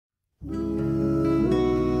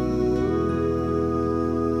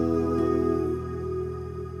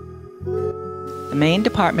The Maine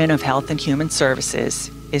Department of Health and Human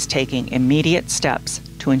Services is taking immediate steps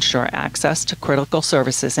to ensure access to critical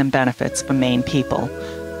services and benefits for Maine people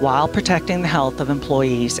while protecting the health of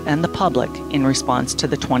employees and the public in response to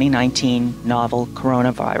the 2019 novel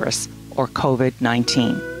coronavirus, or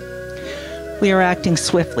COVID-19. We are acting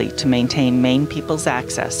swiftly to maintain Maine people's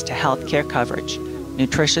access to health care coverage,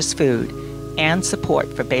 nutritious food, and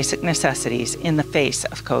support for basic necessities in the face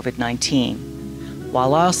of COVID-19,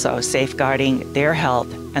 while also safeguarding their health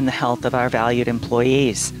and the health of our valued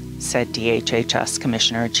employees, said DHHS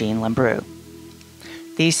Commissioner Jean Lambrou.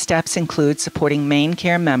 These steps include supporting Maine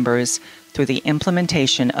Care members through the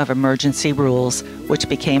implementation of emergency rules, which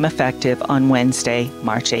became effective on Wednesday,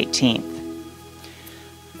 March 18th.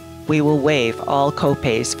 We will waive all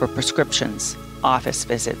copays for prescriptions, office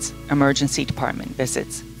visits, emergency department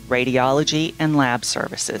visits, radiology, and lab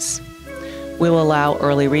services. We will allow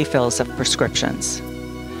early refills of prescriptions.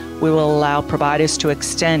 We will allow providers to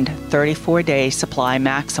extend 34-day supply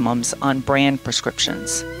maximums on brand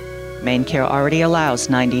prescriptions. Maine Care already allows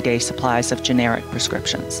 90-day supplies of generic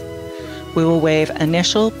prescriptions. We will waive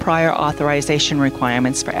initial prior authorization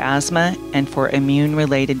requirements for asthma and for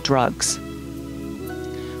immune-related drugs.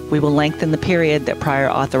 We will lengthen the period that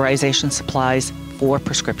prior authorization supplies for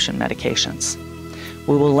prescription medications.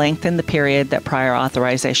 We will lengthen the period that prior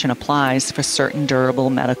authorization applies for certain durable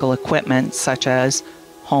medical equipment, such as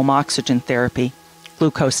home oxygen therapy,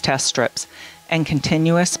 glucose test strips, and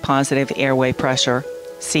continuous positive airway pressure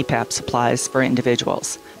 (CPAP) supplies for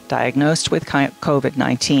individuals diagnosed with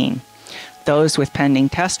COVID-19, those with pending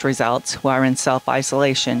test results who are in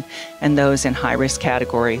self-isolation, and those in high-risk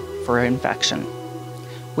category for infection.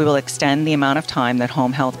 We will extend the amount of time that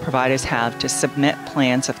home health providers have to submit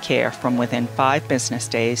plans of care from within 5 business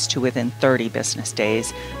days to within 30 business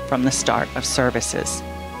days from the start of services.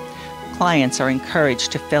 Clients are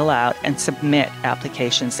encouraged to fill out and submit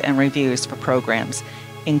applications and reviews for programs,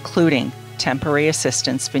 including Temporary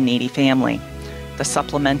Assistance for Needy Family, the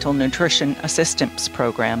Supplemental Nutrition Assistance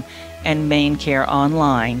Program, and Maine Care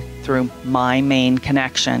Online through My Maine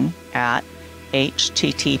Connection at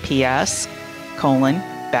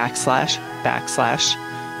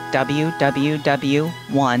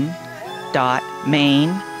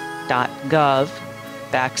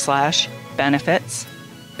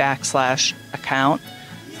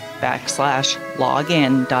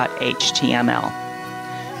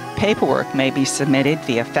Paperwork may be submitted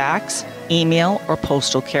via fax, email, or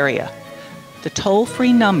postal carrier. The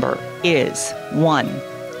toll-free number is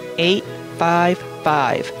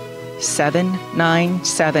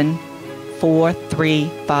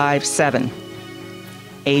 1-855-797-4357.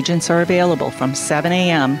 Agents are available from 7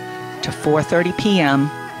 a.m. to 4:30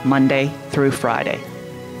 p.m. Monday through Friday.